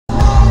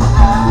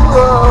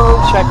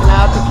checking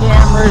out the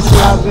camera, see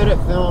how good it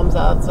films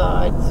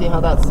outside, see how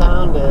that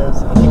sound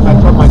is. I think I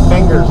put my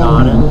fingers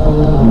on it.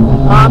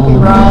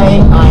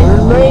 Copyright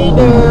Iron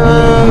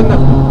Maiden!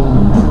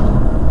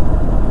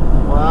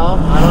 Well,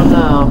 I don't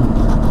know.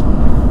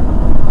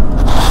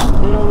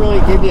 They don't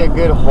really give you a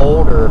good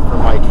holder for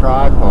my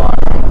tripod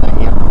or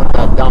anything. You have to put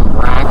that dumb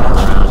bracket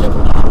around it,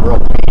 which is a real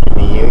pain in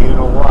the you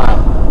know what.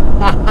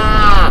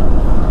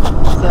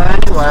 So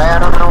anyway, I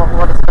don't know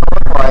what it's going to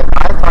look like.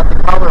 I thought the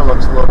color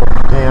looks a little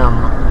dim,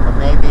 but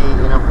maybe,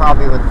 you know,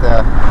 probably with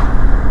the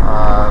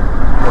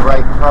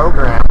right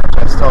program, which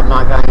I still have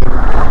not got any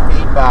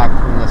feedback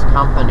from this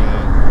company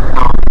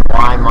telling me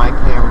why my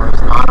camera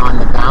is not on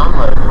the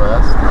download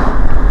list.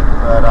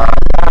 But yeah,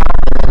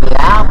 and then the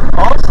app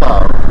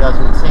also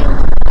doesn't seem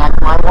to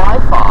connect my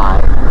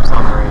Wi-Fi for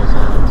some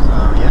reason. So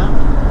yeah,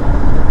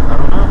 I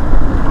don't know.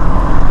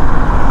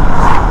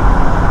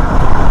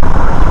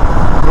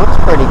 Looks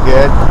pretty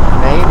good,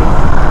 maybe.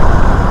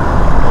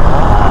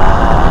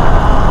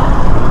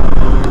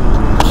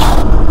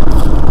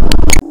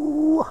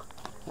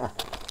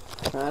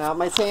 Trying out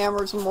my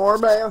camera some more,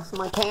 babe.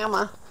 My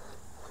camera.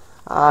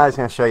 I was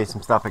going to show you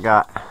some stuff I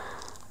got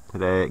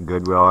today at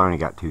Goodwill. I only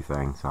got two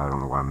things, so I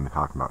don't know why I'm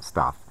talking about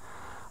stuff.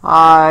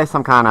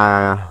 Some kind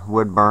of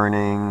wood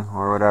burning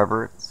or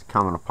whatever. It's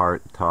coming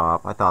apart at the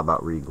top. I thought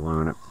about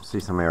re-gluing it.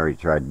 See, somebody already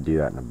tried to do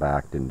that in the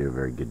back. Didn't do a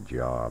very good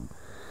job.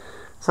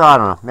 So I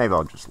don't know. Maybe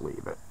I'll just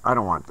leave it. I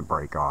don't want it to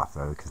break off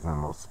though, because then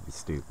it'll be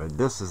stupid.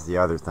 This is the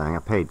other thing. I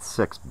paid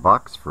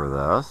 $6 for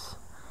this.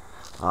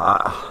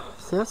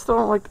 See, I still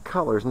don't like the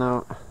colors.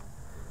 Now,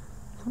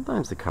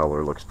 sometimes the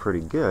color looks pretty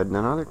good, and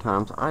then other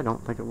times I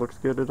don't think it looks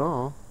good at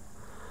all.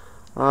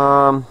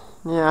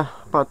 Yeah,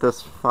 bought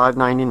this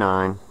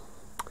 $5.99.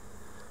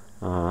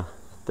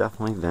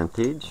 Definitely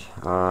vintage.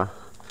 I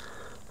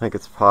think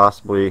it's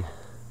possibly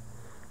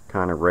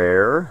kind of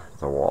rare.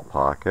 It's a wall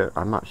pocket.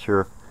 I'm not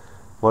sure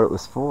what it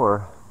was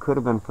for. Could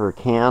have been for a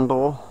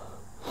candle.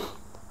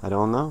 I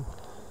don't know.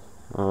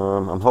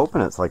 I'm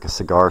hoping it's like a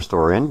cigar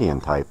store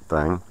Indian type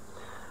thing.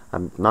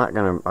 I've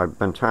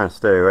been trying to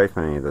stay away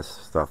from any of this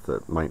stuff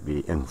that might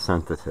be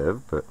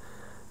insensitive, but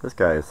this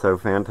guy is so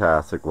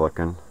fantastic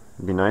looking.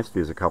 It'd be nice to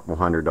use a couple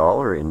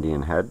 $100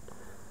 Indian head,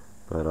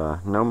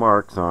 but no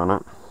marks on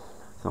it.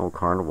 It's an old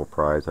carnival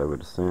prize, I would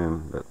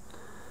assume, but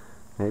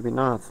maybe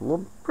not. It's a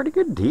little pretty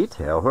good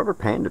detail. Whoever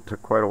painted it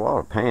took quite a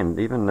while to paint.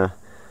 Even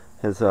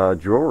his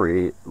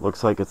jewelry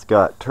looks like it's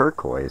got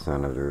turquoise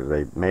in it, or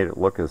they made it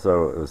look as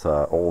though it was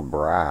old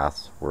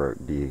brass where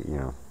it'd be, you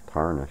know,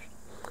 tarnished.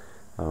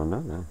 I don't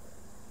know then.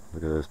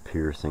 Look at those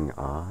piercing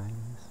eyes.